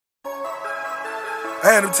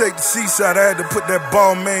I had to take the seaside, I had to put that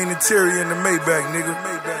Balmain interior in the Maybach, nigga.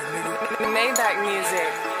 Maybach music.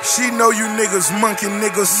 She know you niggas, monkey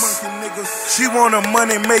niggas. She want a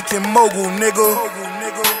money-making mogul, nigga.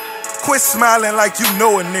 Quit smiling like you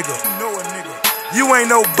know a nigga. You ain't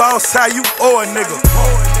no boss, how you owe a nigga.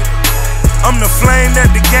 I'm the flame that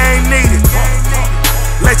the game needed.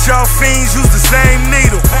 Let y'all fiends use the same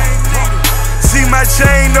needle. See my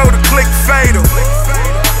chain, know the click fatal.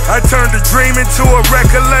 I turned a dream into a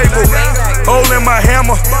record label. Hole in my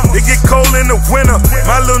hammer, it get cold in the winter.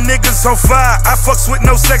 My little niggas on fire, I fucks with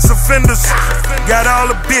no sex offenders. Got all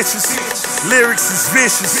the bitches, lyrics is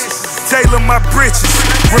vicious. Tailor my britches,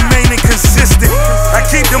 remaining consistent. I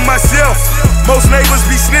keep to myself, most neighbors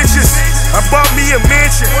be snitches. I bought me a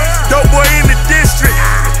mansion, dope boy in the district.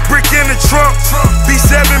 Brick in the trunk,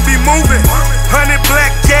 B7 be moving. 100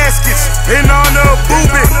 black caskets, in honor of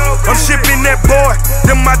Boobie. I'm shipping that boy,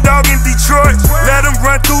 then my dog in Detroit. Let him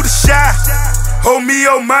run through the shy. Oh me,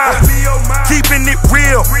 oh my, keeping it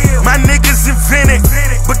real. My niggas invented,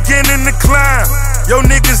 beginning to climb. Yo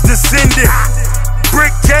niggas descending,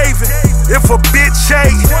 brick caving. If a bitch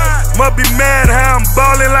hate, must be mad how I'm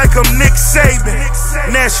ballin' like I'm Nick Saban.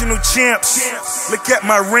 National champs, look at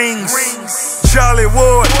my rings. Charlie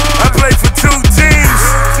Ward, I play for 2 teams.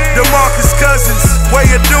 DeMarcus Cousins, way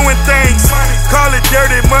of doing things. Call it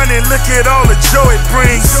dirty money, look at all the joy it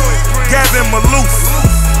brings. Gavin Maloof,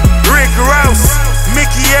 Rick Rouse,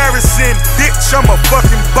 Mickey Harrison, bitch, I'm a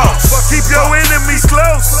fucking boss. Keep your enemies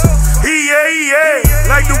close. Yeah,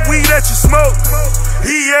 like the weed that you smoke.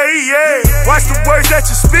 Yeah, watch the words that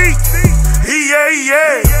you speak.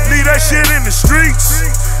 Yeah, leave that shit in the streets.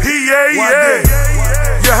 Yeah,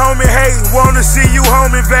 your homie hating, wanna see you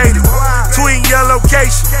home invaded. Tweeting your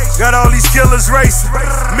location, got all these killers racing.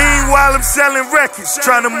 Meanwhile, I'm selling records,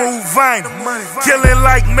 trying to move vinyl. Killing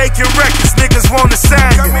like making records, niggas wanna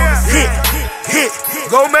sign you. Hit,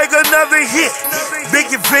 go make another hit. Big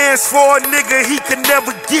advance for a nigga he could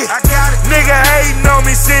never get. Nigga hating on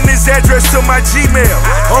me, send his address to my Gmail.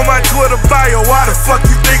 On my Twitter bio, why the fuck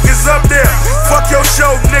you think it's up there? Fuck your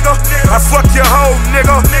show, nigga, I fuck your hoe,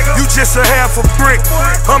 nigga. You just a half a brick,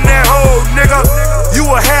 I'm that whole nigga. You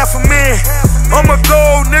a half a man, I'm a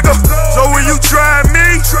gold nigga. So when you try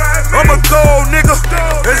me, I'm a gold nigga.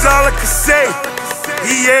 That's all I can say.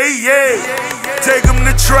 Yeah, take them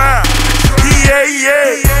to trial.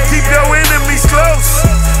 Yeah, keep your enemies close.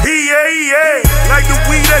 Yeah, like the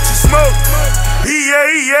weed that you smoke.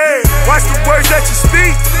 Yeah, watch the words that you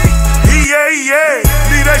speak. Yeah,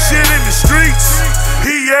 leave that shit in the street.